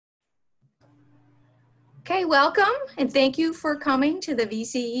Okay, welcome and thank you for coming to the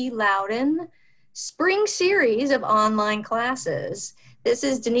VCE Loudoun Spring Series of online classes. This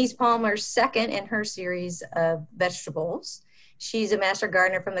is Denise Palmer's second in her series of vegetables. She's a Master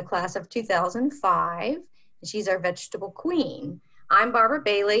Gardener from the class of 2005, and she's our vegetable queen. I'm Barbara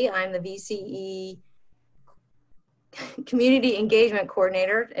Bailey. I'm the VCE Community Engagement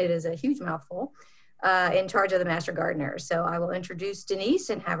Coordinator. It is a huge mouthful. In charge of the Master Gardeners. So I will introduce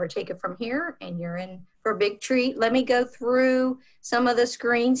Denise and have her take it from here, and you're in for a big treat. Let me go through some of the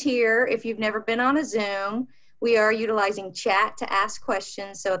screens here. If you've never been on a Zoom, we are utilizing chat to ask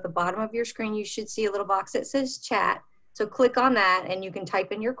questions. So at the bottom of your screen, you should see a little box that says chat. So click on that and you can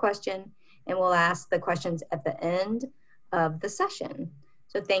type in your question and we'll ask the questions at the end of the session.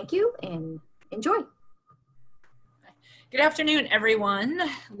 So thank you and enjoy. Good afternoon, everyone.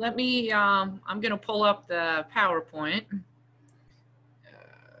 Let me, I'm going to pull up the PowerPoint.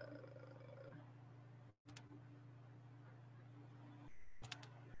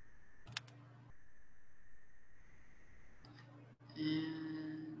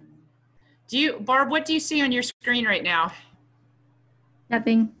 Barb, what do you see on your screen right now?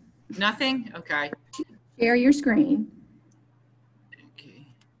 Nothing. Nothing? Okay. Share your screen. Okay.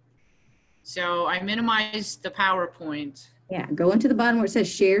 So I minimized the PowerPoint. Yeah, go into the bottom where it says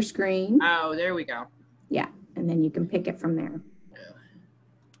share screen. Oh, there we go. Yeah, and then you can pick it from there.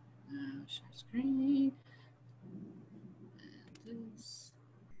 Share screen.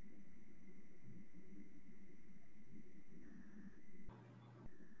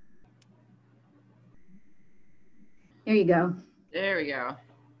 There you go. There we go.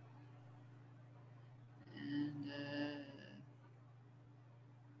 And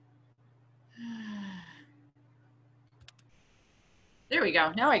there we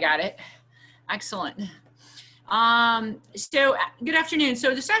go. Now I got it. Excellent. So good afternoon.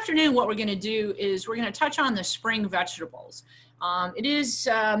 So this afternoon, what we're going to do is we're going to touch on the spring vegetables. It is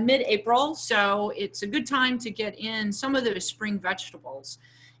mid-April, so it's a good time to get in some of those spring vegetables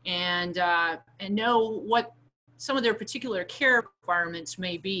and know what some of their particular care requirements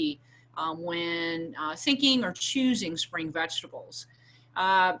may be when thinking or choosing spring vegetables.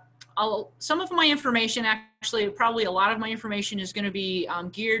 Some of my information, actually probably a lot of my information, is going to be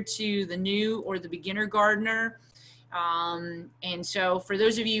geared to the new or the beginner gardener. And so for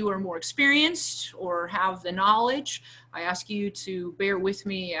those of you who are more experienced or have the knowledge, I ask you to bear with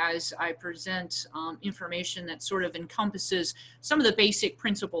me as I present information that sort of encompasses some of the basic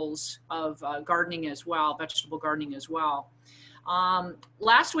principles of gardening as well, vegetable gardening as well.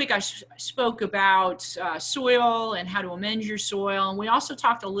 Last week I spoke about soil and how to amend your soil, and we also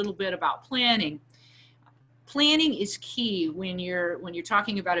talked a little bit about planning. Planning is key when you're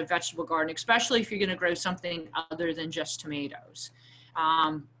talking about a vegetable garden, especially if you're going to grow something other than just tomatoes.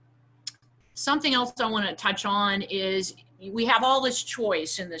 Something else I want to touch on is we have all this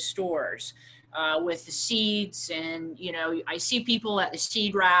choice in the stores with the seeds, and I see people at the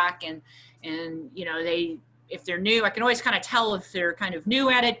seed rack, and if they're new, I can always kind of tell if they're kind of new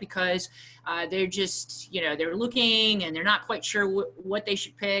at it because they're just, they're looking and they're not quite sure what they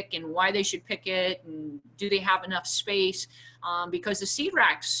should pick and why they should pick it, and do they have enough space, because the seed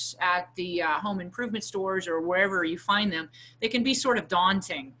racks at the home improvement stores or wherever you find them, they can be sort of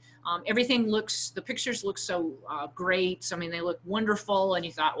daunting. Everything the pictures look so great. I mean, they look wonderful, and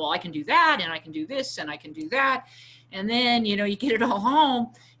you thought, well, I can do that, and I can do this, and I can do that. And then, you get it all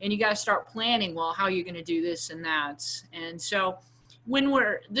home and you got to start planning, well, how are you going to do this and that? And so when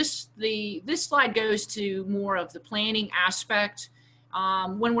this slide goes to more of the planning aspect.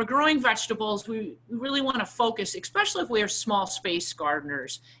 When we're growing vegetables, we really want to focus, especially if we are small space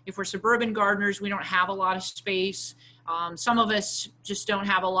gardeners. If we're suburban gardeners, we don't have a lot of space. Some of us just don't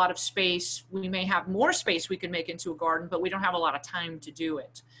have a lot of space. We may have more space we can make into a garden, but we don't have a lot of time to do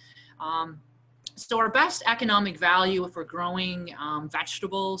it. So our best economic value if we're growing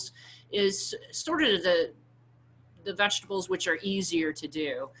vegetables is sort of the vegetables which are easier to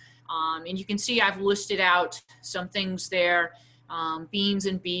do. And you can see I've listed out some things there, beans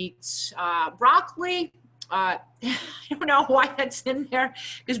and beets. Broccoli, I don't know why that's in there,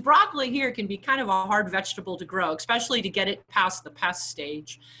 because broccoli here can be kind of a hard vegetable to grow, especially to get it past the pest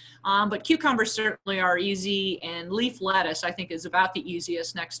stage. But cucumbers certainly are easy, and leaf lettuce I think is about the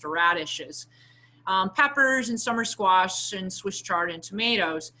easiest next to radishes. Peppers and summer squash and Swiss chard and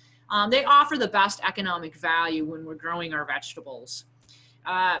tomatoes, they offer the best economic value when we're growing our vegetables.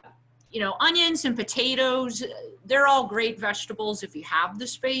 Onions and potatoes, they're all great vegetables if you have the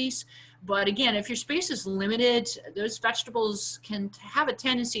space. But again, if your space is limited, those vegetables can have a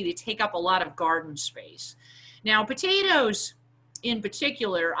tendency to take up a lot of garden space. Now, potatoes, in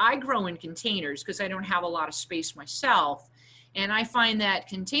particular, I grow in containers because I don't have a lot of space myself. And I find that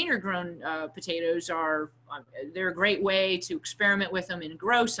container grown potatoes are, they're a great way to experiment with them and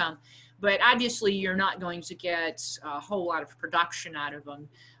grow some. But obviously you're not going to get a whole lot of production out of them.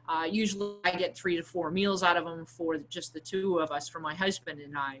 Usually I get 3 to 4 meals out of them for just the two of us, for my husband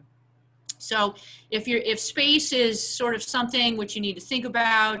and I. So if space is sort of something which you need to think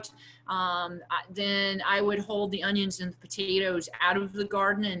about, then I would hold the onions and the potatoes out of the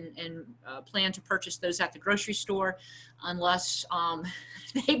garden and plan to purchase those at the grocery store, unless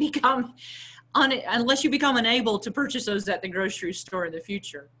they become unless you become unable to purchase those at the grocery store in the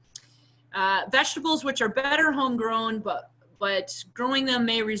future. Vegetables which are better homegrown, but growing them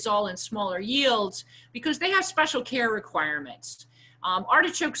may result in smaller yields because they have special care requirements.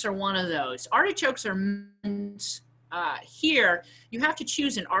 Artichokes are one of those. Artichokes are here, you have to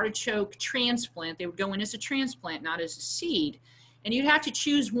choose an artichoke transplant. They would go in as a transplant, not as a seed. And you'd have to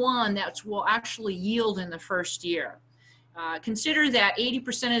choose one that will actually yield in the first year. Consider that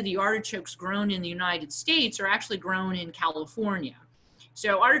 80% of the artichokes grown in the United States are actually grown in California.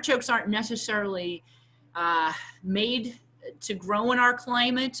 So artichokes aren't necessarily made to grow in our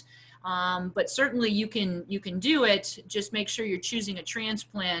climate, but certainly you can do it. Just make sure you're choosing a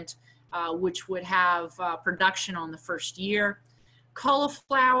transplant which would have production on the first year.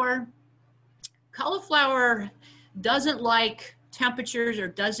 Cauliflower doesn't like temperatures or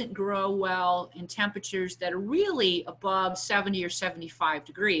doesn't grow well in temperatures that are really above 70 or 75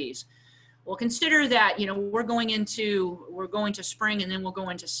 degrees. Well, consider that, you know, we're going to spring and then we'll go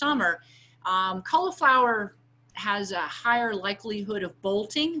into summer. Cauliflower has a higher likelihood of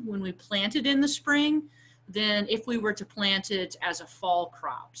bolting when we plant it in the spring than if we were to plant it as a fall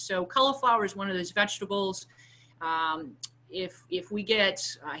crop. So cauliflower is one of those vegetables. If we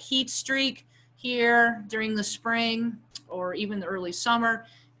get a heat streak here during the spring or even the early summer,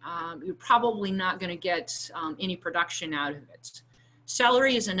 you're probably not going to get any production out of it.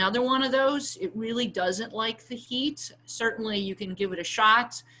 Celery is another one of those. It really doesn't like the heat. Certainly you can give it a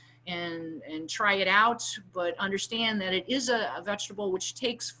shot and try it out, but understand that it is a vegetable which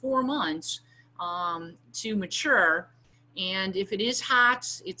takes 4 months to mature. And if it is hot,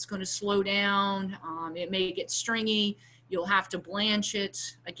 it's going to slow down. It may get stringy. You'll have to blanch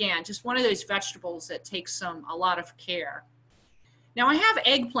it. Again, just one of those vegetables that takes a lot of care. Now I have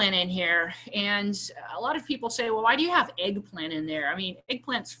eggplant in here, and a lot of people say, well, why do you have eggplant in there? I mean,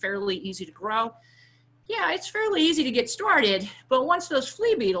 eggplant's fairly easy to grow. Yeah, it's fairly easy to get started, but once those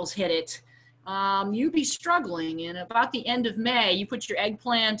flea beetles hit it, you'd be struggling. And about the end of May, you put your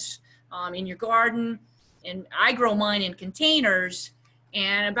eggplant in your garden, and I grow mine in containers,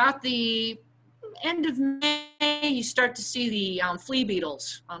 and about the end of May, you start to see the flea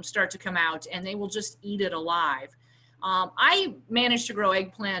beetles start to come out, and they will just eat it alive. I managed to grow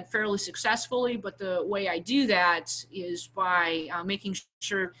eggplant fairly successfully, but the way I do that is by making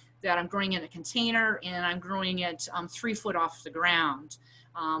sure that I'm growing in a container and I'm growing it 3 foot off the ground.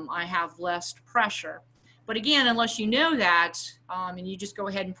 I have less pressure. But again, unless you know that and you just go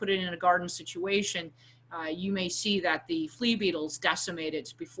ahead and put it in a garden situation, you may see that the flea beetles decimate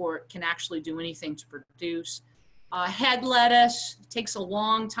it before it can actually do anything to produce. Head lettuce takes a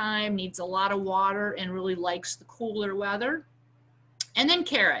long time, needs a lot of water, and really likes the cooler weather. And then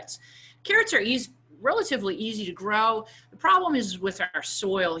carrots. Carrots are relatively easy to grow. The problem is with our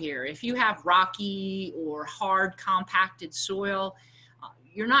soil here. If you have rocky or hard compacted soil,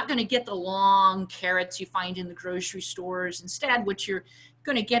 you're not going to get the long carrots you find in the grocery stores. Instead, what you're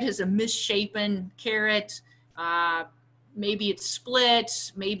going to get is a misshapen carrot. Maybe it's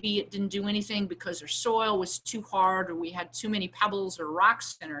split, maybe it didn't do anything because our soil was too hard or we had too many pebbles or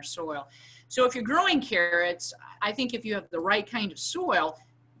rocks in our soil. So if you're growing carrots, I think if you have the right kind of soil,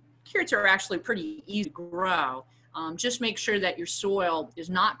 carrots are actually pretty easy to grow. Just make sure that your soil is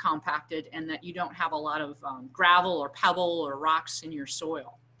not compacted and that you don't have a lot of gravel or pebble or rocks in your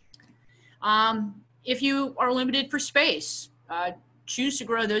soil. If you are limited for space, choose to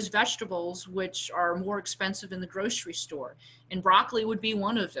grow those vegetables which are more expensive in the grocery store. And broccoli would be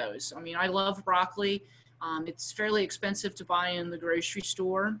one of those. I mean, I love broccoli. It's fairly expensive to buy in the grocery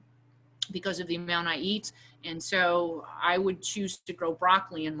store because of the amount I eat. And so I would choose to grow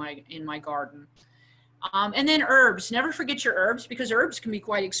broccoli in my garden. And then herbs. Never forget your herbs, because herbs can be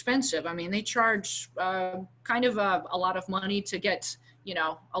quite expensive. I mean, they charge kind of a lot of money to get, you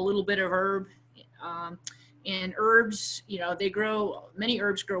know, a little bit of herb. And herbs, you know, many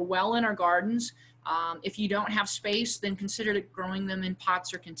herbs grow well in our gardens. If you don't have space, then consider growing them in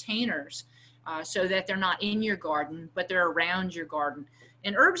pots or containers. so that they're not in your garden, but they're around your garden.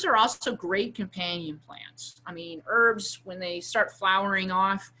 And herbs are also great companion plants. I mean, herbs, when they start flowering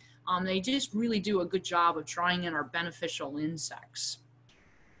off, they just really do a good job of drawing in our beneficial insects.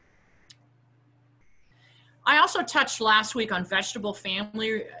 I also touched last week on vegetable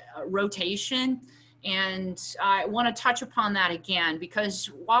family rotation, and I want to touch upon that again, because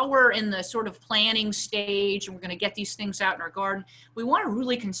while we're in the sort of planning stage and we're going to get these things out in our garden, we want to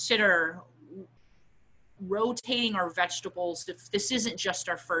really consider rotating our vegetables if this isn't just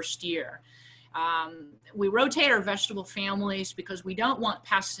our first year. We rotate our vegetable families because we don't want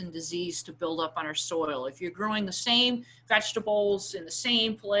pests and disease to build up on our soil. If you're growing the same vegetables in the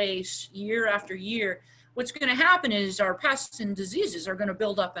same place year after year, what's going to happen is our pests and diseases are going to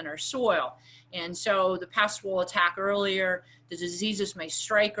build up in our soil. And so the pests will attack earlier, the diseases may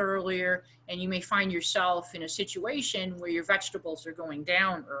strike earlier, and you may find yourself in a situation where your vegetables are going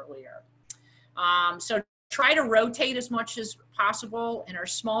down earlier. So try to rotate as much as possible. In our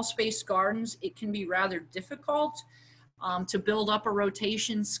small space gardens, it can be rather difficult to build up a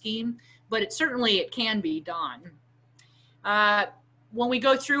rotation scheme, but it can be done. When we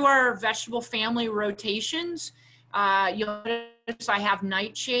go through our vegetable family rotations, you'll notice I have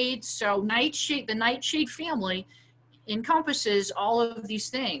nightshades. So the nightshade family encompasses all of these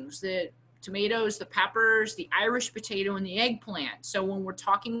things: the tomatoes, the peppers, the Irish potato, and the eggplant. So when we're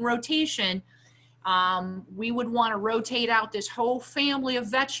talking rotation, we would want to rotate out this whole family of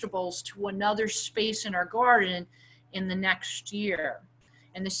vegetables to another space in our garden in the next year.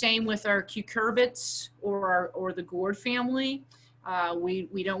 And the same with our cucurbits or the gourd family.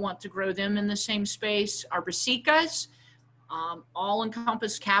 We don't want to grow them in the same space. Our brassicas all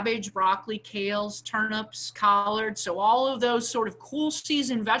encompass cabbage, broccoli, kales, turnips, collards. So all of those sort of cool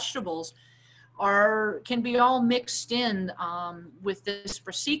season vegetables can be all mixed in with this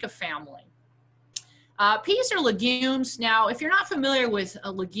brassica family. Peas are legumes. Now, if you're not familiar with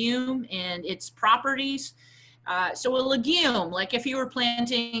a legume and its properties, so a legume, like if you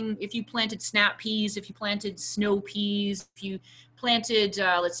planted snap peas, if you planted snow peas, if you planted,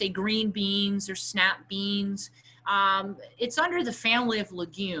 let's say, green beans or snap beans, it's under the family of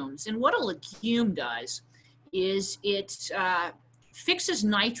legumes. And what a legume does is it fixes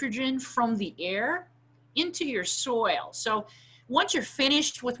nitrogen from the air into your soil. So once you're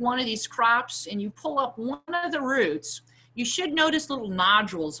finished with one of these crops and you pull up one of the roots, you should notice little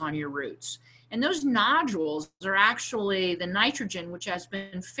nodules on your roots. And those nodules are actually the nitrogen which has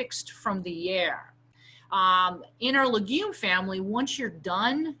been fixed from the air. In our legume family, once you're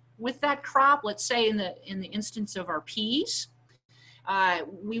done with that crop, let's say in the instance of our peas,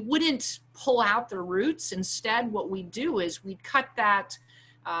 we wouldn't pull out the roots. Instead, what we do is we cut that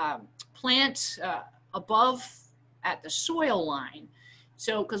plant above at the soil line.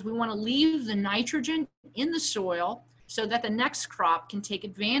 So, because we want to leave the nitrogen in the soil so that the next crop can take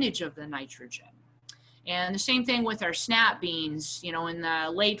advantage of the nitrogen. And the same thing with our snap beans. You know, in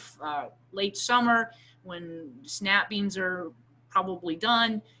the late summer, when snap beans are probably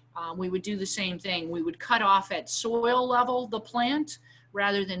done, we would do the same thing. We would cut off at soil level the plant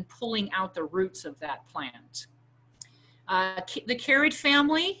rather than pulling out the roots of that plant. The carrot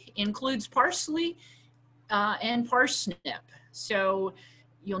family includes parsley and parsnip. So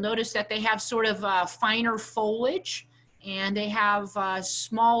you'll notice that they have sort of finer foliage, and they have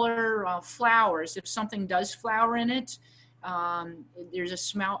smaller flowers. If something does flower in it, there's a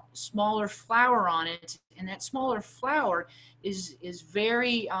smaller flower on it, and that smaller flower is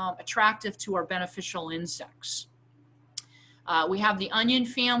very attractive to our beneficial insects. We have the onion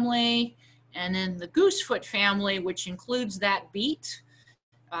family, and then the goosefoot family, which includes that beet.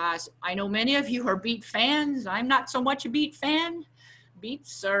 I know many of you are beet fans. I'm not so much a beet fan.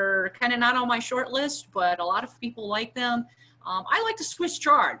 Beets are kind of not on my short list, but a lot of people like them. I like the Swiss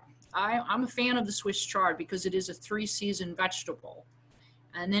chard. I'm a fan of the Swiss chard because it is a 3-season vegetable.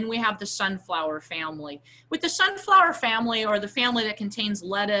 And then we have the sunflower family. With the sunflower family, or the family that contains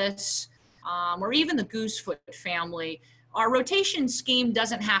lettuce, or even the goosefoot family, our rotation scheme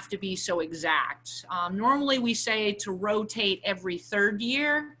doesn't have to be so exact. Normally we say to rotate every 3rd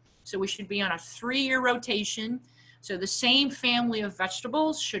year. So we should be on a 3-year rotation. So the same family of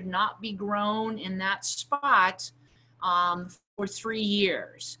vegetables should not be grown in that spot for 3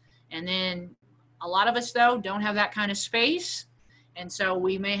 years. And then a lot of us, though, don't have that kind of space. And so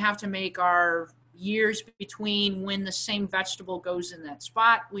we may have to make our years between when the same vegetable goes in that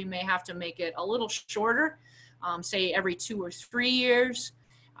spot, we may have to make it a little shorter, say every 2 or 3 years.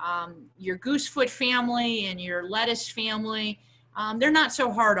 Your goosefoot family and your lettuce family, they're not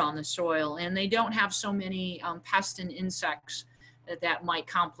so hard on the soil, and they don't have so many pests and insects that might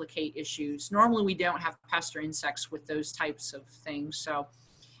complicate issues. Normally we don't have pest or insects with those types of things. So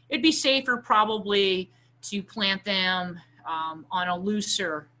it'd be safer probably to plant them on a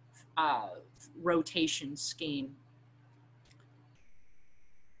looser rotation scheme.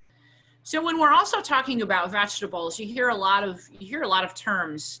 So when we're also talking about vegetables, you hear a lot of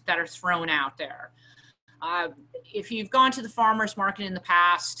terms that are thrown out there. If you've gone to the farmer's market in the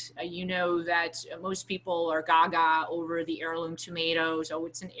past, you know that most people are gaga over the heirloom tomatoes. Oh,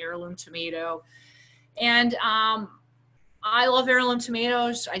 it's an heirloom tomato. And I love heirloom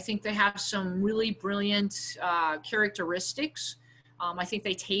tomatoes. I think they have some really brilliant characteristics. I think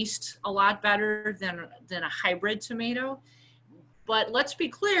they taste a lot better than a hybrid tomato. But let's be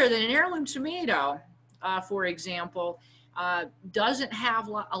clear that an heirloom tomato, for example, doesn't have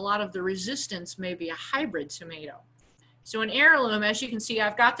a lot of the resistance maybe a hybrid tomato. So an heirloom, as you can see,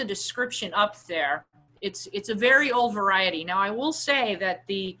 I've got the description up there. It's a very old variety. Now I will say that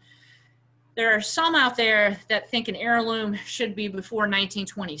there are some out there that think an heirloom should be before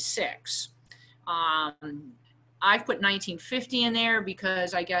 1926. I've put 1950 in there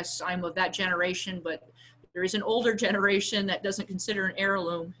because I guess I'm of that generation, but there is an older generation that doesn't consider an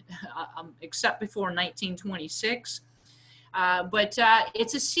heirloom except before 1926. But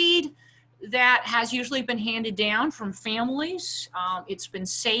it's a seed that has usually been handed down from families. It's been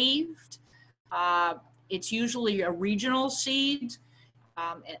saved. It's usually a regional seed,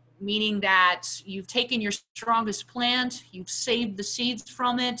 meaning that you've taken your strongest plant, you've saved the seeds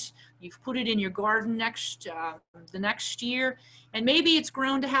from it, you've put it in your garden the next year, and maybe it's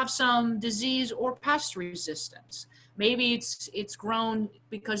grown to have some disease or pest resistance. Maybe it's grown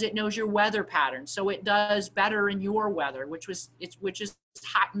because it knows your weather pattern, so it does better in your weather, which is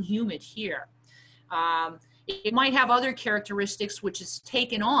hot and humid here. It might have other characteristics which is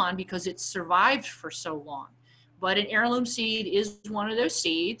taken on because it's survived for so long. But an heirloom seed is one of those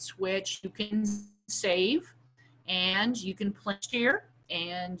seeds which you can save and you can plant here,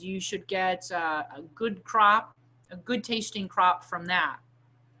 and you should get a good crop, a good tasting crop from that.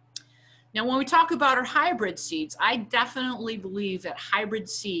 Now, when we talk about our hybrid seeds, I definitely believe that hybrid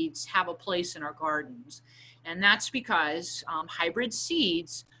seeds have a place in our gardens. And that's because hybrid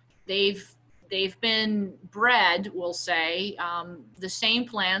seeds, they've been bred, we'll say, the same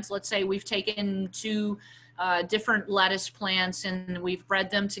plants. Let's say we've taken two different lettuce plants and we've bred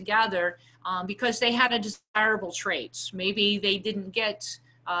them together because they had a desirable traits. Maybe they didn't get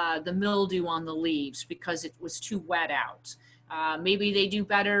the mildew on the leaves because it was too wet out. Maybe they do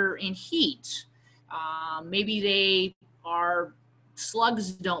better in heat. Maybe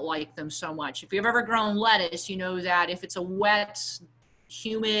slugs don't like them so much. If you've ever grown lettuce, you know that if it's a wet,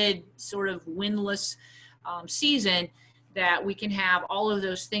 humid, sort of windless season, that we can have all of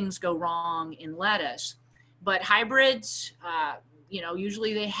those things go wrong in lettuce. But hybrids,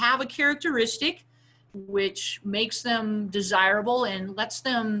 usually they have a characteristic which makes them desirable and lets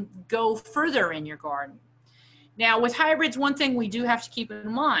them go further in your garden. Now, with hybrids, one thing we do have to keep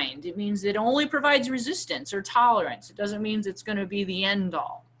in mind, it means it only provides resistance or tolerance. It doesn't mean it's going to be the end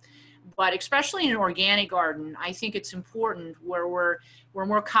all. But especially in an organic garden, I think it's important where we're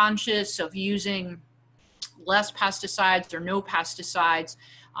more conscious of using less pesticides or no pesticides.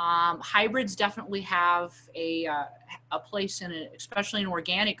 Hybrids definitely have a place in it, especially in an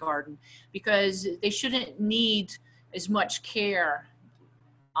organic garden, because they shouldn't need as much care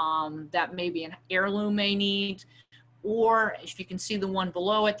that maybe an heirloom may need, or if you can see the one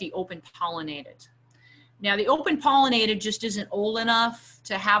below it, the open pollinated. Now the open pollinated just isn't old enough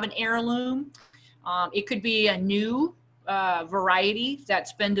to have an heirloom. It could be a new variety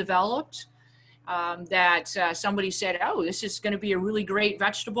that's been developed that somebody said, oh, this is going to be a really great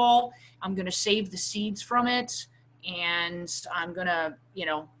vegetable. I'm going to save the seeds from it, and I'm going to,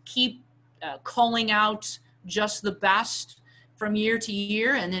 keep culling out just the best from year to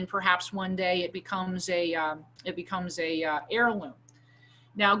year, and then perhaps one day it becomes a heirloom.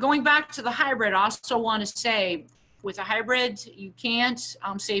 Now, going back to the hybrid, I also want to say, with a hybrid, you can't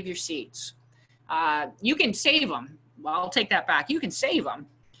save your seeds. You can save them. Well, I'll take that back. You can save them,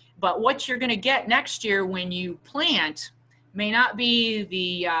 but what you're going to get next year when you plant may not be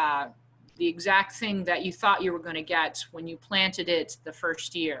the exact thing that you thought you were going to get when you planted it the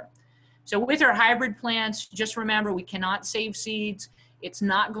first year. So with our hybrid plants, just remember we cannot save seeds. It's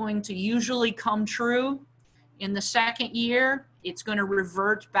not going to usually come true. In the second year, it's going to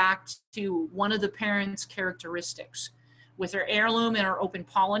revert back to one of the parents' characteristics. With our heirloom and our open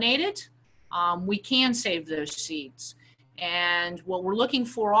pollinated, we can save those seeds. And what we're looking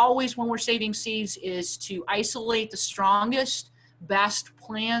for always when we're saving seeds is to isolate the strongest, best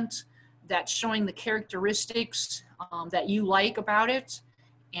plant that's showing the characteristics that you like about it,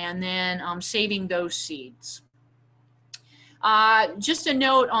 and then saving those seeds. Just a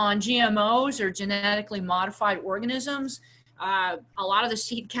note on GMOs, or genetically modified organisms. A lot of the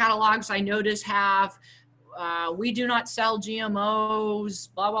seed catalogs I notice have, we do not sell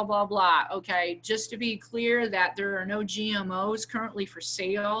GMOs, blah, blah, blah, blah. Okay, just to be clear that there are no GMOs currently for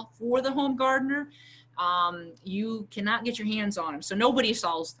sale for the home gardener. You cannot get your hands on them, so nobody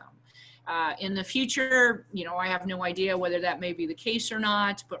sells them. In the future, you know, I have no idea whether that may be the case or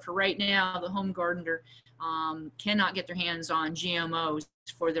not, but for right now, the home gardener cannot get their hands on GMOs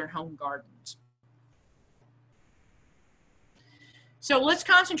for their home gardens. So let's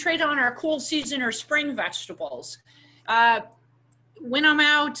concentrate on our cool season or spring vegetables. When I'm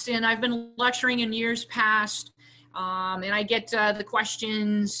out, and I've been lecturing in years past, and I get the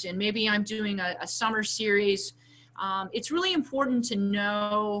questions, and maybe I'm doing a summer series, it's really important to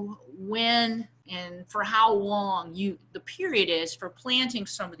know when and for how long the period is for planting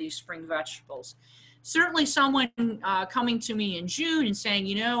some of these spring vegetables. Certainly someone coming to me in June and saying,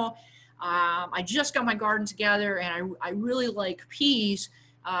 you know, I just got my garden together and I really like peas.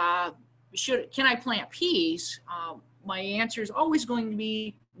 Can I plant peas? My answer is always going to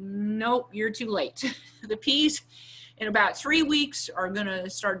be, nope, you're too late. The peas in about 3 weeks are going to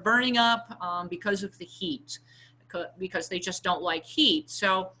start burning up because of the heat, because they just don't like heat.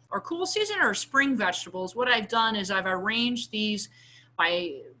 So our cool season or spring vegetables, what I've done is I've arranged these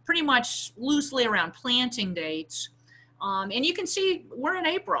by pretty much loosely around planting dates. And you can see we're in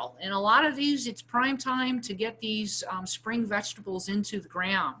April, and a lot of these, it's prime time to get these spring vegetables into the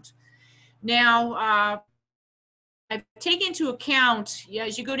ground. Now, I've taken into account,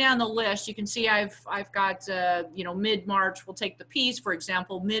 as you go down the list, you can see I've got, you know, mid-March, we'll take the peas, for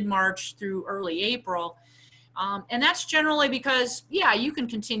example, mid-March through early April. And that's generally because, yeah, you can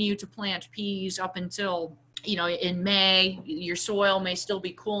continue to plant peas up until, you know, in May. Your soil may still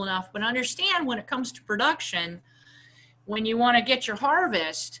be cool enough, but understand when it comes to production, when you want to get your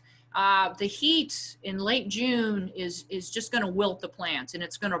harvest, the heat in late June is just going to wilt the plants, and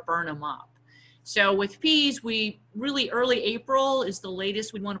it's going to burn them up. So with peas, we really early April is the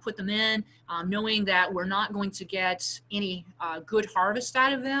latest we'd want to put them in, knowing that we're not going to get any good harvest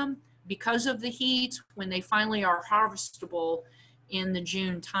out of them because of the heat when they finally are harvestable in the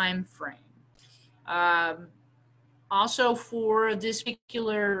June time frame. Also for this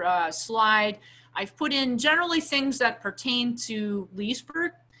particular slide, I've put in generally things that pertain to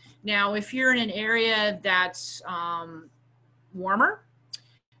Leesburg. Now, if you're in an area that's warmer,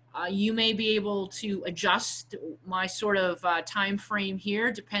 you may be able to adjust my sort of time frame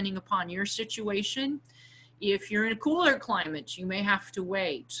here depending upon your situation. If you're in a cooler climate, you may have to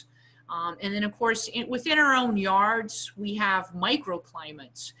wait. And then of course, within our own yards, we have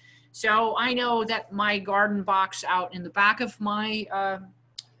microclimates. So I know that my garden box out in the back of my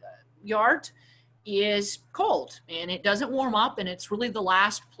yard is cold, and it doesn't warm up, and it's really the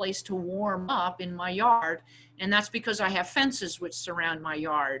last place to warm up in my yard. And that's because I have fences which surround my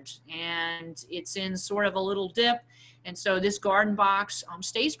yard, and it's in sort of a little dip. And so this garden box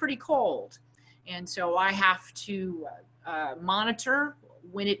stays pretty cold. And so I have to monitor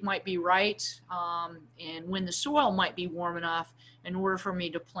when it might be right and when the soil might be warm enough in order for me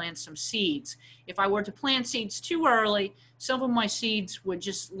to plant some seeds. If I were to plant seeds too early, some of my seeds would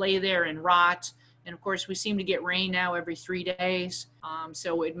just lay there and rot. And of course, we seem to get rain now every 3 days,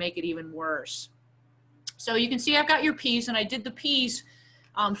 so it'd make it even worse. So you can see I've got your peas, and I did the peas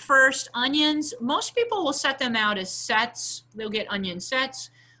first. Onions, most people will set them out as sets. They'll get onion sets,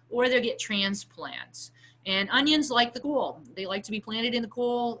 or they'll get transplants. And onions like the cool. They like to be planted in the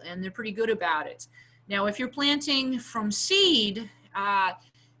cool, and they're pretty good about it. Now, if you're planting from seed,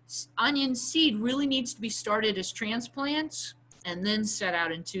 onion seed really needs to be started as transplants and then set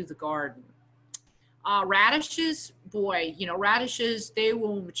out into the garden. Radishes, boy, you know, radishes, they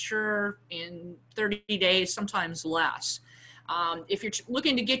will mature in 30 days, sometimes less. If you're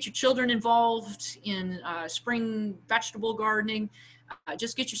looking to get your children involved in spring vegetable gardening,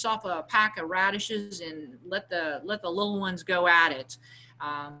 just get yourself a pack of radishes and let the little ones go at it.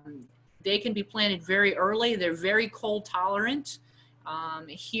 They can be planted very early. They're very cold tolerant.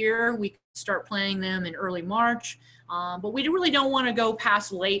 Here we start planting them in early March, but we really don't want to go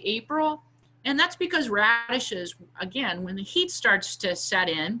past late April. And that's because radishes, again, when the heat starts to set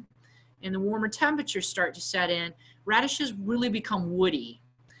in and the warmer temperatures start to set in, radishes really become woody.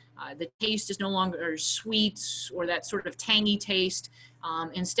 The taste is no longer sweet or that sort of tangy taste.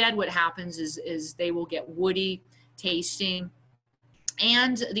 Instead, what happens is they will get woody tasting,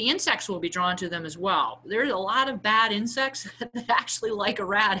 and the insects will be drawn to them as well. There's a lot of bad insects that actually like a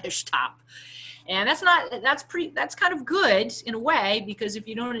radish top. And that's kind of good in a way, because if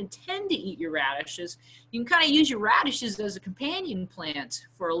you don't intend to eat your radishes, you can kind of use your radishes as a companion plant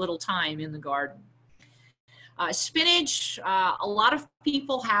for a little time in the garden. Spinach, a lot of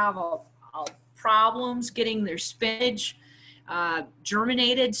people have problems getting their spinach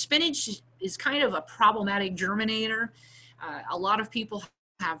germinated. Spinach is kind of a problematic germinator. A lot of people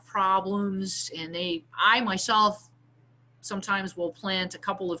have problems, and I myself sometimes will plant a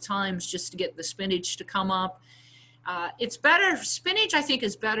couple of times just to get the spinach to come up. It's better, spinach I think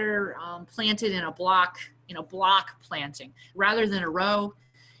is better planted in a block planting rather than a row.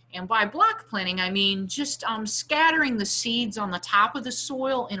 And by block planting, I mean just scattering the seeds on the top of the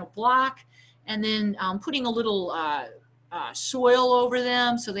soil in a block, and then putting a little soil over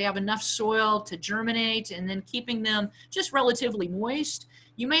them so they have enough soil to germinate, and then keeping them just relatively moist.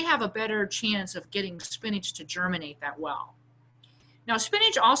 You may have a better chance of getting spinach to germinate that well. Now,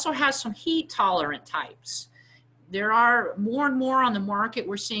 spinach also has some heat tolerant types. There are more and more on the market.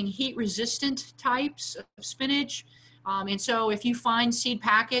 We're seeing heat resistant types of spinach. And so if you find seed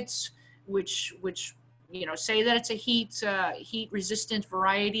packets which say that it's a heat resistant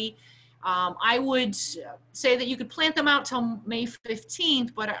variety, I would say that you could plant them out till May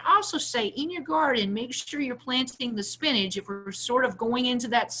 15th, but I also say in your garden, make sure you're planting the spinach. If we're sort of going into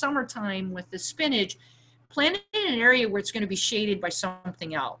that summertime with the spinach, plant it in an area where it's going to be shaded by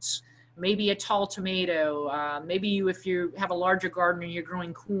something else. Maybe a tall tomato, maybe if you have a larger garden and you're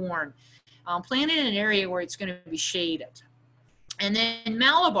growing corn, plant it in an area where it's going to be shaded. And then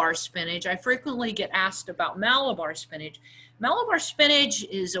Malabar spinach, I frequently get asked about Malabar spinach. Malabar spinach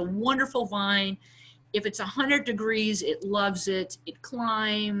is a wonderful vine. If it's 100 degrees, it loves it. It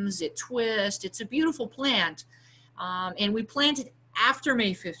climbs, it twists. It's a beautiful plant. And we plant it after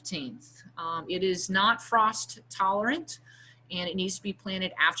May 15th. It is not frost tolerant, and it needs to be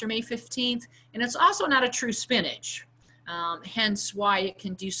planted after May 15th. And it's also not a true spinach, hence why it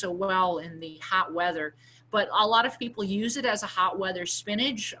can do so well in the hot weather. But a lot of people use it as a hot weather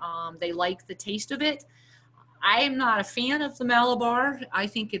spinach. They like the taste of it. I am not a fan of the Malabar. I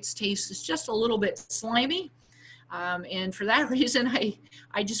think its taste is just a little bit slimy. And for that reason,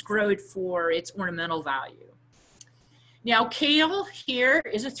 I just grow it for its ornamental value. Now, kale here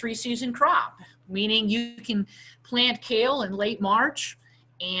is a 3-season crop, meaning you can plant kale in late March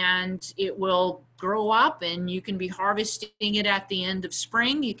and it will grow up, and you can be harvesting it at the end of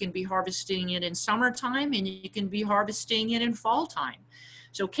spring. You can be harvesting it in summertime, and you can be harvesting it in fall time.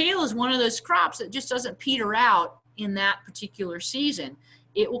 So kale is one of those crops that just doesn't peter out in that particular season.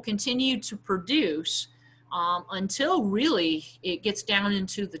 It will continue to produce until really it gets down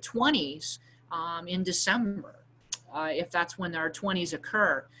into the 20s in December, if that's when our 20s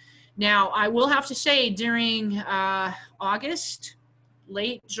occur. Now, I will have to say during August,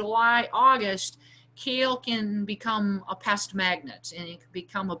 late July, August, kale can become a pest magnet, and it can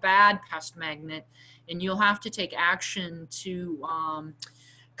become a bad pest magnet, and you'll have to take action to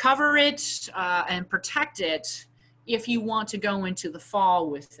cover it and protect it if you want to go into the fall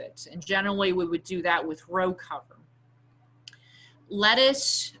with it. And generally we would do that with row cover.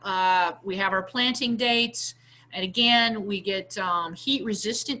 Lettuce, we have our planting dates, and again we get heat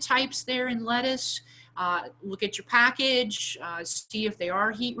resistant types there in lettuce. Look at your package, see if they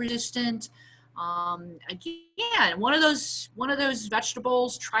are heat resistant. Again, one of those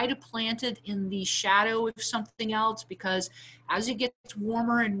vegetables, try to plant it in the shadow of something else, because as it gets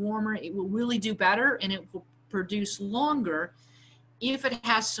warmer and warmer, it will really do better, and it will produce longer if it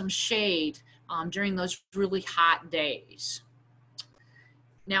has some shade during those really hot days.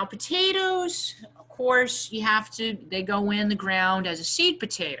 Now, potatoes, of course, they go in the ground as a seed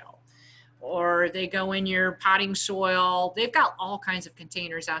potato, or they go in your potting soil. They've got all kinds of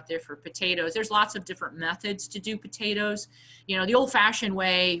containers out there for potatoes. There's lots of different methods to do potatoes. You know, the old-fashioned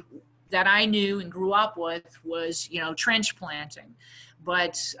way that I knew and grew up with was, trench planting.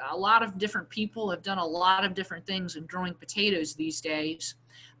 But a lot of different people have done a lot of different things in growing potatoes these days.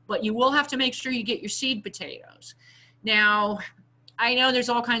 But you will have to make sure you get your seed potatoes. Now, I know there's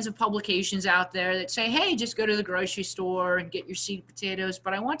all kinds of publications out there that say, hey, just go to the grocery store and get your seed potatoes.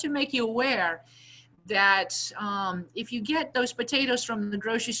 But I want to make you aware that if you get those potatoes from the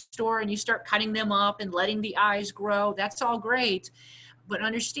grocery store and you start cutting them up and letting the eyes grow, that's all great. But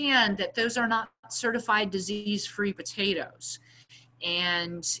understand that those are not certified disease-free potatoes.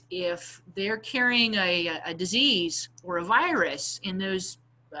 And if they're carrying a disease or a virus in those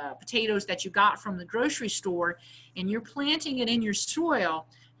potatoes that you got from the grocery store, and you're planting it in your soil,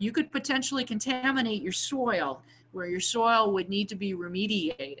 you could potentially contaminate your soil, where your soil would need to be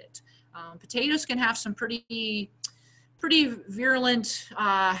remediated. Potatoes can have some pretty pretty virulent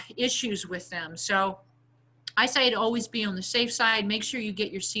issues with them. So I say to always be on the safe side. Make sure you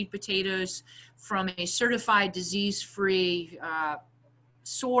get your seed potatoes from a certified disease-free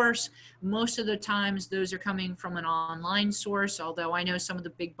source. Most of the times those are coming from an online source, although I know some of the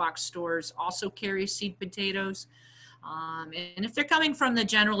big box stores also carry seed potatoes. And if they're coming from the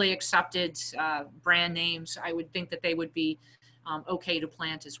generally accepted brand names, I would think that they would be okay to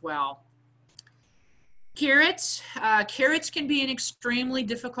plant as well. Carrots. Carrots can be an extremely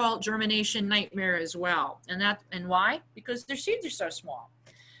difficult germination nightmare as well. And why? Because their seeds are so small.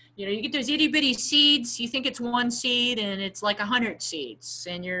 You know, you get those itty bitty seeds, you think it's one seed and it's like 100 seeds,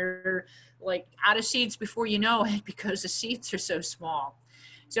 and you're like out of seeds before you know it because the seeds are so small.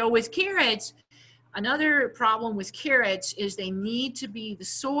 So with carrots, another problem with carrots is the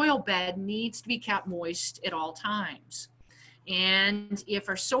soil bed needs to be kept moist at all times. And if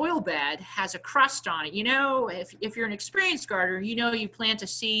our soil bed has a crust on it, you know, if you're an experienced gardener, you know, you plant a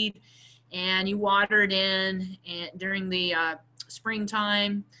seed and you water it in during the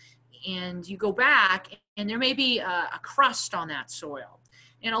springtime, and you go back and there may be a crust on that soil.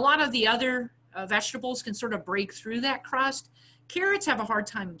 And a lot of the other vegetables can sort of break through that crust. Carrots have a hard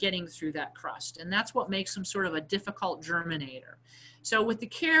time getting through that crust, and that's what makes them sort of a difficult germinator. So with the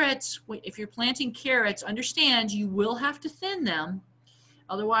carrots, if you're planting carrots, understand you will have to thin them.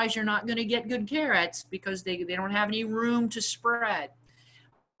 Otherwise, you're not going to get good carrots because they don't have any room to spread.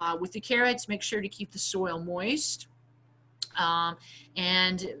 With the carrots, make sure to keep the soil moist.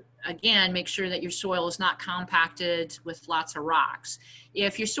 And again, make sure that your soil is not compacted with lots of rocks.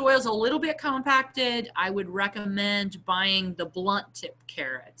 If your soil is a little bit compacted, I would recommend buying the blunt tip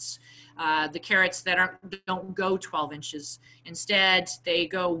carrots, the carrots that don't go 12 inches. Instead, they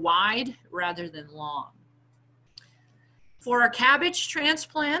go wide rather than long. For our cabbage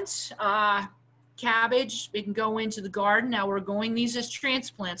transplants, cabbage, it can go into the garden. Now we're going these as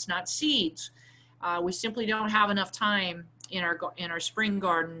transplants, not seeds. We simply don't have enough time in our spring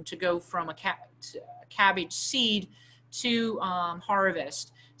garden to go from a cabbage seed to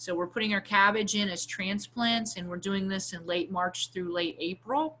harvest. So we're putting our cabbage in as transplants, and we're doing this in late March through late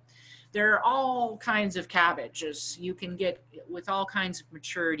April. There are all kinds of cabbages you can get with all kinds of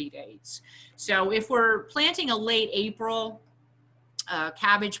maturity dates. So if we're planting a late April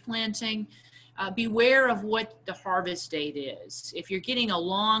cabbage planting, beware of what the harvest date is. If you're getting a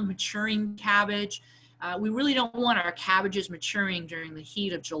long maturing cabbage, we really don't want our cabbages maturing during the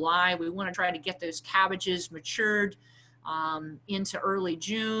heat of July. We want to try to get those cabbages matured into early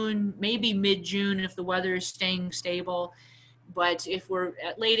June, maybe mid-June if the weather is staying stable. But if we're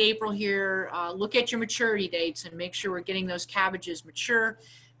at late April here, look at your maturity dates and make sure we're getting those cabbages mature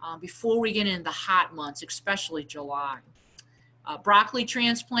before we get into the hot months, especially July. Broccoli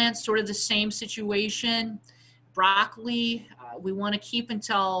transplants, sort of the same situation. Broccoli, we want to keep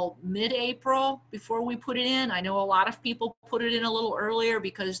until mid-April before we put it in. I know a lot of people put it in a little earlier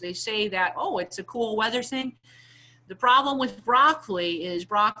because they say that, oh, it's a cool weather thing. The problem with broccoli is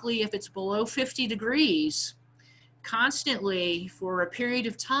if it's below 50 degrees, constantly for a period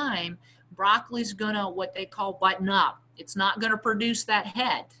of time, broccoli is gonna what they call button up. It's not gonna produce that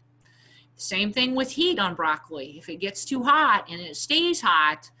head. Same thing with heat on broccoli. If it gets too hot and it stays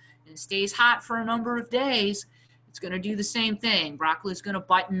hot for a number of days, it's gonna do the same thing. Broccoli is gonna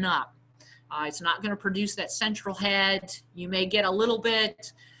button up. It's not gonna produce that central head. You may get a little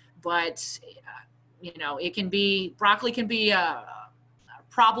bit, but you know, broccoli can be a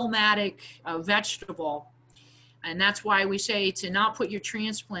problematic vegetable. And that's why we say to not put your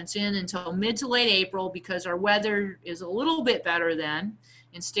transplants in until mid to late April, because our weather is a little bit better then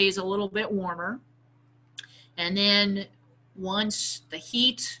and stays a little bit warmer. And then once the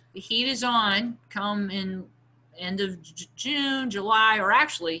heat is on, come in end of June, July, or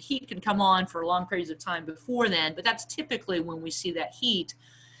actually heat can come on for long periods of time before then, but that's typically when we see that heat.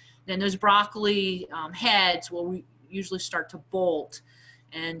 Then those broccoli heads will usually start to bolt.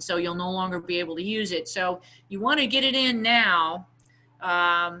 And so you'll no longer be able to use it. So you want to get it in now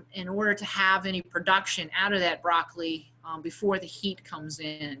in order to have any production out of that broccoli before the heat comes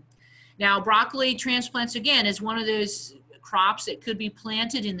in. Now, broccoli transplants, again, is one of those crops that could be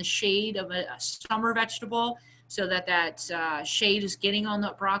planted in the shade of a summer vegetable so that shade is getting on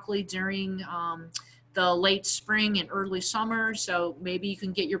the broccoli during the late spring and early summer. So maybe you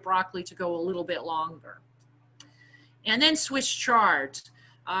can get your broccoli to go a little bit longer. And then Swiss chard.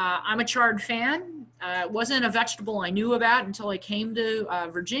 I'm a chard fan. It wasn't a vegetable I knew about until I came to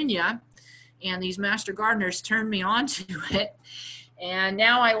Virginia, and these master gardeners turned me on to it. And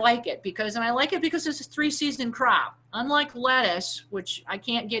now I like it because it's a 3-season crop. Unlike lettuce, which I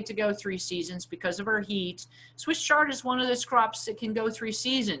can't get to go 3 seasons because of our heat, Swiss chard is one of those crops that can go 3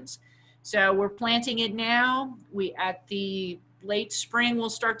 seasons. So we're planting it now. At the late spring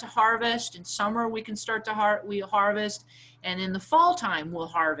we'll start to harvest. In summer we can start to harvest, and in the fall time we'll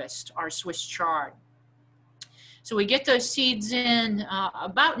harvest our Swiss chard. So we get those seeds in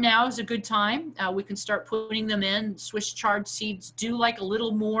about now is a good time. We can start putting them in. Swiss chard seeds do like a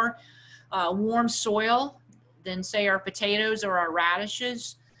little more warm soil than say our potatoes or our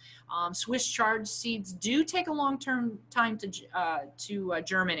radishes. Swiss chard seeds do take a long-term time to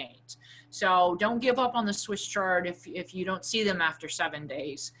germinate. So don't give up on the Swiss chard if you don't see them after 7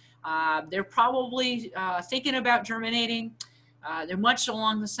 days. They're probably thinking about germinating. They're much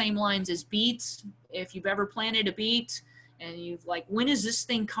along the same lines as beets. If you've ever planted a beet and you've like, when is this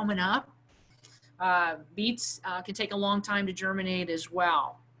thing coming up? Beets can take a long time to germinate as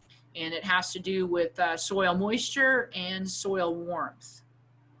well. And it has to do with soil moisture and soil warmth.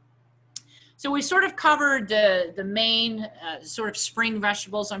 So we sort of covered the main sort of spring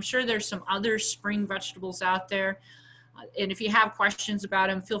vegetables. I'm sure there's some other spring vegetables out there. And if you have questions about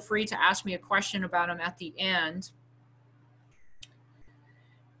them, feel free to ask me a question about them at the end.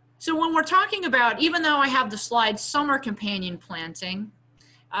 So when we're talking about, even though I have the slide summer companion planting,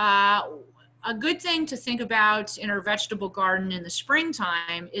 a good thing to think about in our vegetable garden in the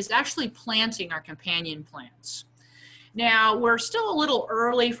springtime is actually planting our companion plants. Now, we're still a little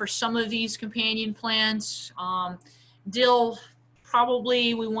early for some of these companion plants. Dill,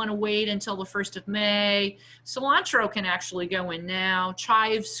 probably we want to wait until the 1st of May. Cilantro can actually go in now.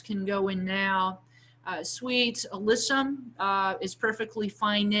 Chives can go in now. Sweet alyssum is perfectly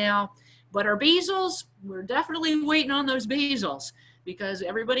fine now. But our basils, we're definitely waiting on those basils, because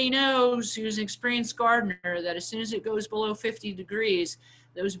everybody knows who's an experienced gardener that as soon as it goes below 50 degrees,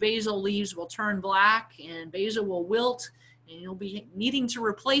 those basil leaves will turn black and basil will wilt, and you'll be needing to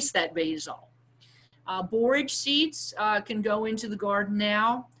replace that basil. Borage seeds can go into the garden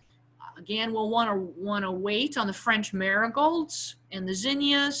now. Again, we'll want to wait on the French marigolds and the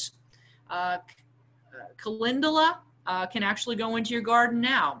zinnias. Calendula can actually go into your garden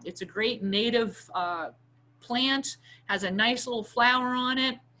now. It's a great native plant, has a nice little flower on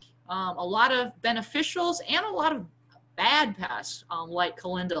it, a lot of beneficials and a lot of bad pests like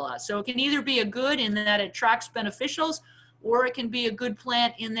calendula. So it can either be a good in that it attracts beneficials, or it can be a good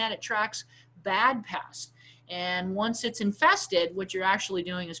plant in that it attracts bad pests. And once it's infested, what you're actually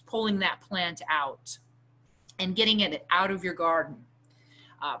doing is pulling that plant out and getting it out of your garden.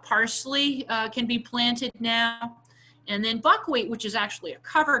 Parsley can be planted now. And then buckwheat, which is actually a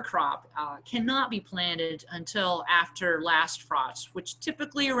cover crop, cannot be planted until after last frost, which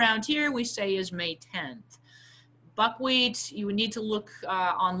typically around here we say is May 10th. Buckwheat, you would need to look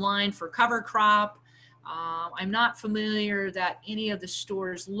online for cover crop. I'm not familiar that any of the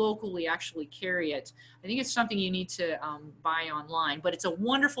stores locally actually carry it. I think it's something you need to buy online, but it's a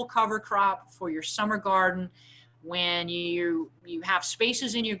wonderful cover crop for your summer garden when you have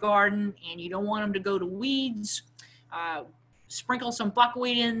spaces in your garden and you don't want them to go to weeds. Sprinkle some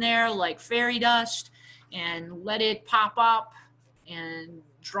buckwheat in there like fairy dust and let it pop up and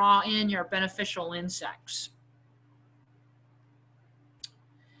draw in your beneficial insects.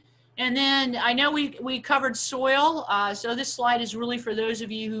 And then I know we covered soil, so this slide is really for those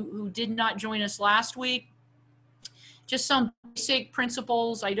of you who did not join us last week. Just some basic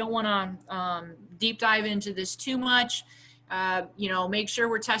principles. I don't want to deep dive into this too much. Make sure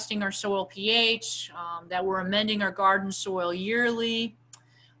we're testing our soil pH, that we're amending our garden soil yearly.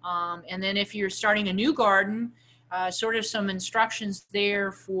 And then if you're starting a new garden, sort of some instructions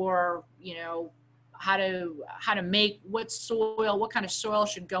there for, how to make what kind of soil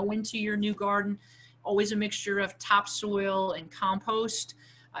should go into your new garden. Always a mixture of topsoil and compost.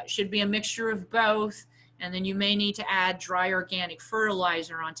 It should be a mixture of both. And then you may need to add dry organic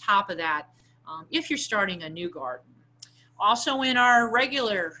fertilizer on top of that if you're starting a new garden. Also in our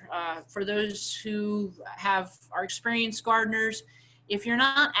regular, for those who are experienced gardeners, if you're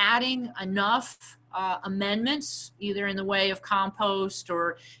not adding enough amendments, either in the way of compost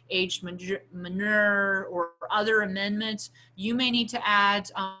or aged manure or other amendments, you may need to add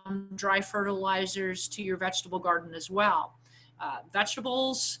dry fertilizers to your vegetable garden as well.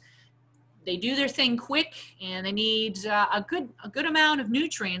 Vegetables, they do their thing quick and they need a good amount of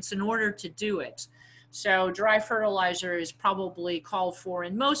nutrients in order to do it. So dry fertilizer is probably called for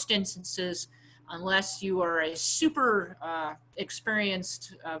in most instances, unless you are a super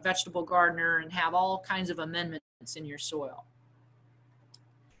experienced vegetable gardener and have all kinds of amendments in your soil.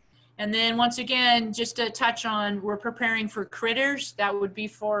 And then once again, just to touch on, we're preparing for critters. That would be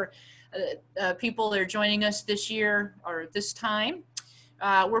for people that are joining us this year or this time.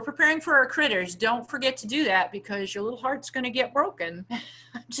 We're preparing for our critters. Don't forget to do that because your little heart's going to get broken.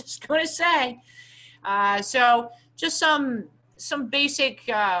 I'm just going to say. So just some basic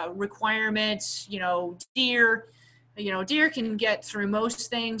requirements. Deer can get through most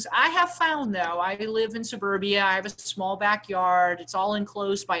things. I have found, though, I live in suburbia. I have a small backyard. It's all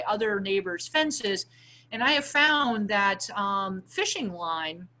enclosed by other neighbors' fences. And I have found that fishing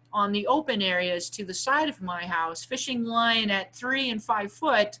line on the open areas to the side of my house, fishing line at 3 and 5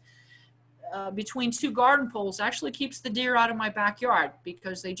 foot between 2 garden poles actually keeps the deer out of my backyard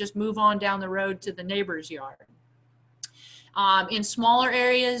because they just move on down the road to the neighbor's yard. In smaller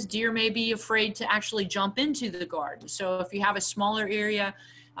areas, deer may be afraid to actually jump into the garden. So if you have a smaller area,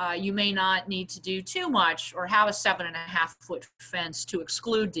 you may not need to do too much or have a 7.5 foot fence to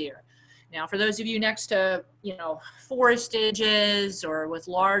exclude deer. Now, for those of you next to, forest edges or with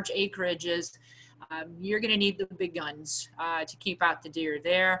large acreages, you're going to need the big guns to keep out the deer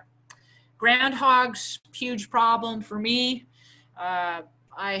there. Groundhogs, huge problem for me. I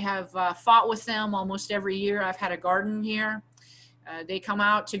have fought with them almost every year I've had a garden here. They come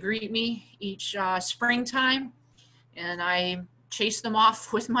out to greet me each springtime, and I chase them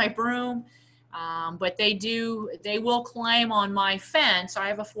off with my broom. But they will climb on my fence. I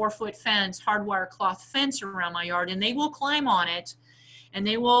have a 4-foot fence, hardwire cloth fence around my yard, and they will climb on it and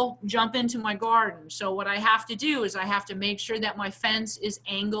they will jump into my garden. So what I have to do is I have to make sure that my fence is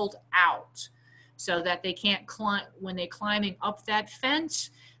angled out so that they can't climb. When they're climbing up that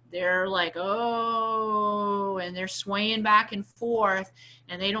fence, they're like, oh, and they're swaying back and forth,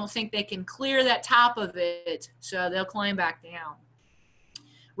 and they don't think they can clear that top of it, so they'll climb back down.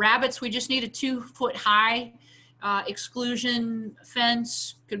 Rabbits, we just need a 2-foot high exclusion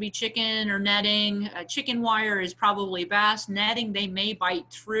fence. Could be chicken or netting. Chicken wire is probably best. Netting, they may bite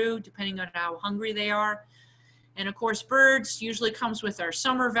through depending on how hungry they are. And of course, birds usually comes with our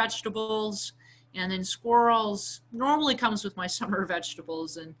summer vegetables, and then squirrels normally comes with my summer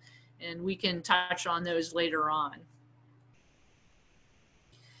vegetables, and we can touch on those later on.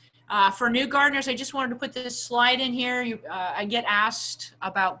 For new gardeners, I just wanted to put this slide in here. I get asked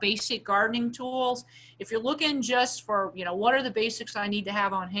about basic gardening tools. If you're looking just for, what are the basics I need to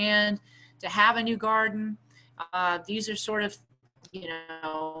have on hand to have a new garden, these are sort of,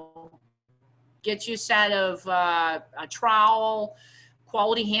 get you a set of a trowel,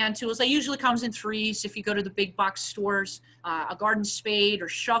 quality hand tools. They usually comes in 3s if you go to the big box stores, a garden spade or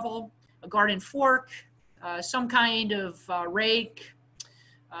shovel, a garden fork, some kind of rake.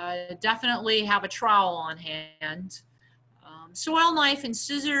 Definitely have a trowel on hand. Soil knife and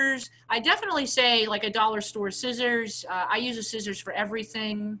scissors. I definitely say like a dollar store scissors. I use a scissors for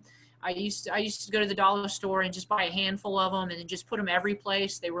everything. I used to go to the dollar store and just buy a handful of them and then just put them every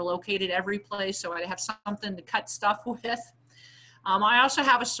place. They were located every place, so I'd have something to cut stuff with. I also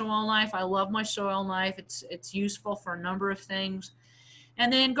have a soil knife. I love my soil knife. It's useful for a number of things.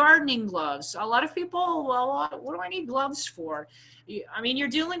 And then gardening gloves. A lot of people, well, what do I need gloves for? I mean, you're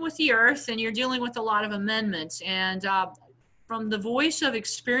dealing with the earth and you're dealing with a lot of amendments. And from the voice of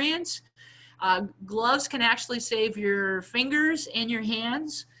experience, gloves can actually save your fingers and your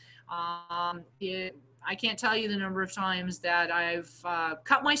hands. I can't tell you the number of times that I've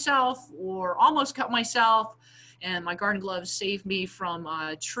cut myself or almost cut myself, and my garden gloves saved me from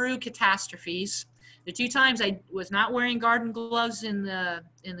true catastrophes. The 2 times I was not wearing garden gloves in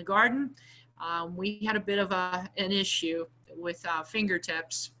the garden, we had a bit of an issue with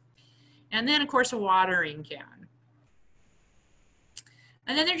fingertips. And then, of course, a watering can.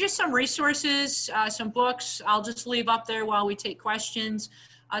 And then there's just some resources, some books I'll just leave up there while we take questions.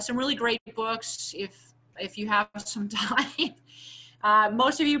 Some really great books if you have some time.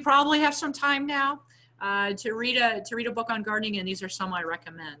 Most of you probably have some time now to read a book on gardening, and these are some I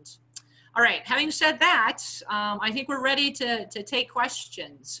recommend. All right, having said that, I think we're ready to take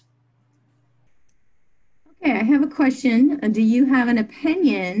questions. Okay, I have a question. Do you have an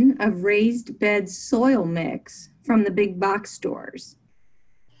opinion of raised bed soil mix from the big box stores?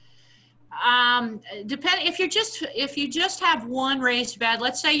 If you just have one raised bed,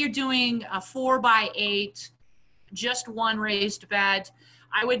 let's say you're doing a 4x8, just one raised bed,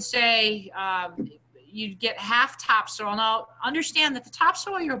 I would say you'd get half topsoil. Now, understand that the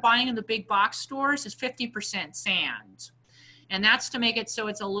topsoil you're buying in the big box stores is 50% sand, and that's to make it so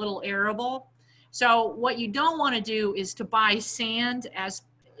it's a little arable. So what you don't want to do is to buy sand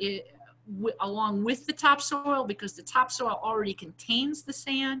along with the topsoil, because the topsoil already contains the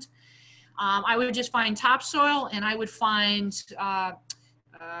sand. I would just find topsoil, and I would find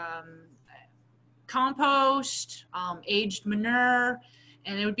um, compost, aged manure,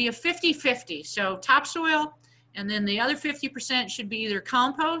 and it would be a 50-50. So topsoil, and then the other 50% should be either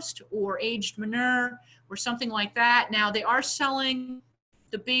compost or aged manure or something like that. Now they are selling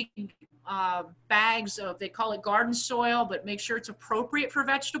the big bags of, they call it garden soil, but make sure it's appropriate for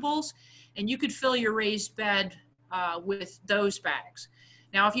vegetables. And you could fill your raised bed with those bags.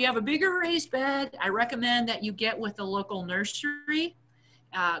 Now, if you have a bigger raised bed, I recommend that you get with a local nursery.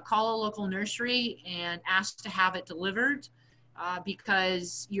 Call a local nursery and ask to have it delivered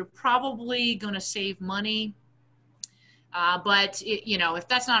because you're probably going to save money. But if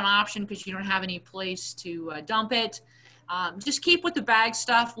that's not an option because you don't have any place to dump it, just keep with the bag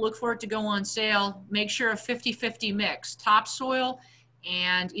stuff. Look for it to go on sale. Make sure a 50-50 mix, topsoil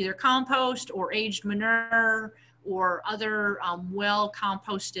and either compost or aged manure or other well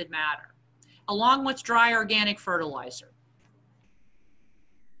composted matter, along with dry organic fertilizer.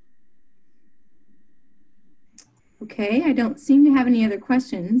 Okay, I don't seem to have any other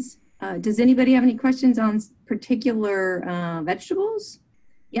questions. Does anybody have any questions on particular vegetables?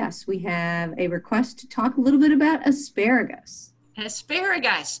 Yes, we have a request to talk a little bit about asparagus.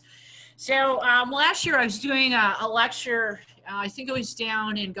 Asparagus. So last year I was doing a lecture, I think it was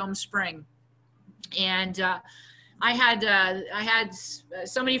down in Gum Spring, and I had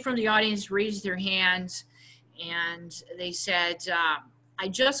somebody from the audience raise their hands, and they said, I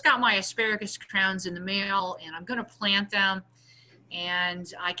just got my asparagus crowns in the mail, and I'm going to plant them,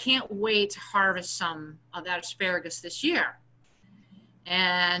 and I can't wait to harvest some of that asparagus this year.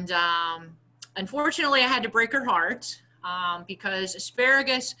 And unfortunately, I had to break her heart because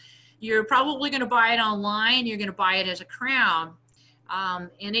asparagus, you're probably going to buy it online. You're going to buy it as a crown.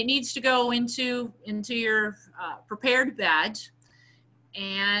 And it needs to go into your prepared bed.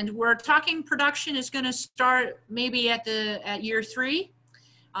 And we're talking production is going to start maybe at year 3.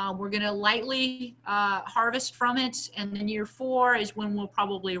 We're going to lightly harvest from it. And then year 4 is when we'll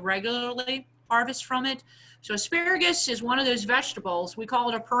probably regularly harvest from it. So asparagus is one of those vegetables. We call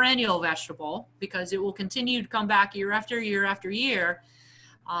it a perennial vegetable because it will continue to come back year after year after year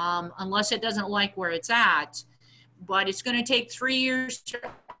unless it doesn't like where it's at. But it's going to take 3 years to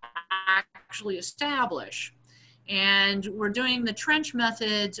actually establish. And we're doing the trench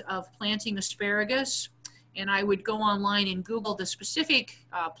method of planting asparagus. And I would go online and Google the specific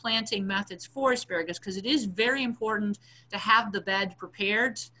planting methods for asparagus because it is very important to have the bed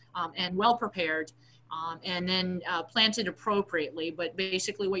prepared and well prepared and then plant it appropriately. But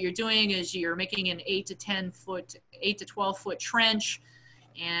basically what you're doing is you're making an 8 to 12 foot trench,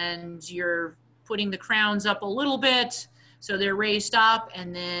 and you're putting the crowns up a little bit so they're raised up,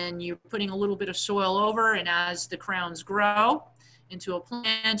 and then you're putting a little bit of soil over, and as the crowns grow into a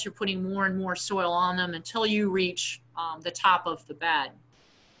plant, you're putting more and more soil on them until you reach the top of the bed.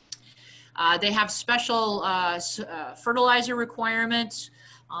 They have special fertilizer requirements,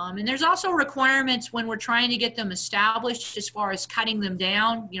 and there's also requirements when we're trying to get them established as far as cutting them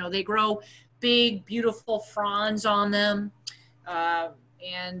down. They grow big, beautiful fronds on them,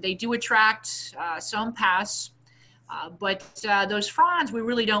 and they do attract some pests. But those fronds we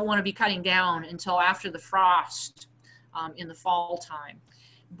really don't want to be cutting down until after the frost in the fall time.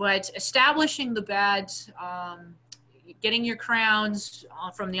 But establishing the beds, getting your crowns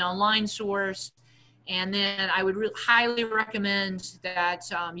from the online source, and then I would highly recommend that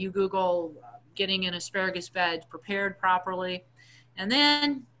you Google getting an asparagus bed prepared properly, and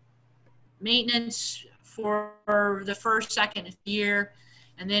then maintenance for the first, second year,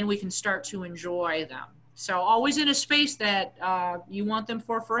 and then we can start to enjoy them. So always in a space that you want them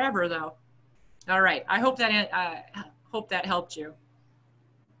for forever, though. All right. I hope that helped you.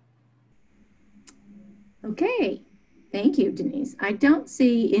 Okay. Thank you, Denise. I don't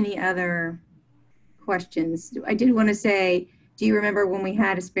see any other questions. I did want to say, do you remember when we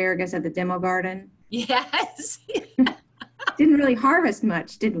had asparagus at the demo garden? Yes. Didn't really harvest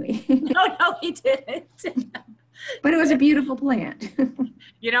much, did we? No, we didn't. But it was a beautiful plant.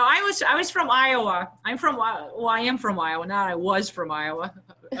 I was from Iowa. I am from Iowa. Not I was from Iowa.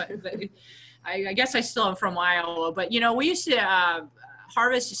 I guess I still am from Iowa. But, we used to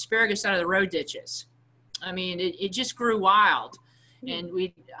harvest asparagus out of the road ditches. I mean, it just grew wild. And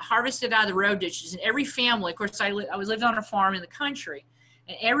we harvested out of the road ditches. And every family, of course, I lived on a farm in the country.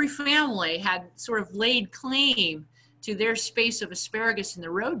 And every family had sort of laid claim to their space of asparagus in the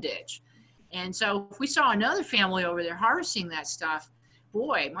road ditch. And so if we saw another family over there harvesting that stuff,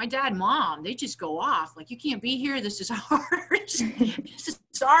 boy, my dad and mom, they just go off. Like, you can't be here. This is ours. This is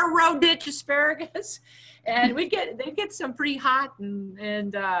it's our road ditch asparagus. And they'd get some pretty hot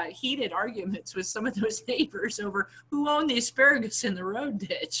and heated arguments with some of those neighbors over who owned the asparagus in the road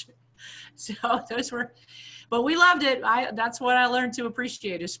ditch. So those were, but we loved it. That's what I learned to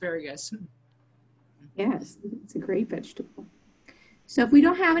appreciate asparagus. Yes, it's a great vegetable. So if we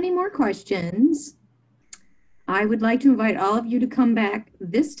don't have any more questions, I would like to invite all of you to come back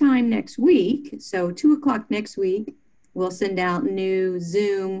this time next week. So 2 o'clock next week, we'll send out new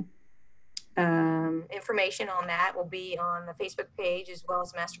Zoom information on that. Will be on the Facebook page as well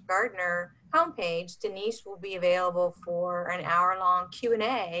as Master Gardener homepage. Denise will be available for an hour-long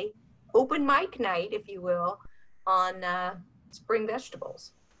Q&A, open mic night, if you will, on spring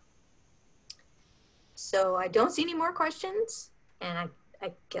vegetables. So I don't see any more questions, and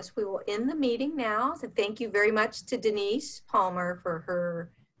I guess we will end the meeting now. So thank you very much to Denise Palmer for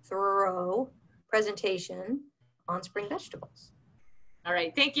her thorough presentation on spring vegetables. All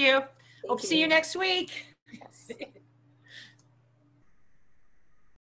right, thank you. Hope to see you next week. Yes.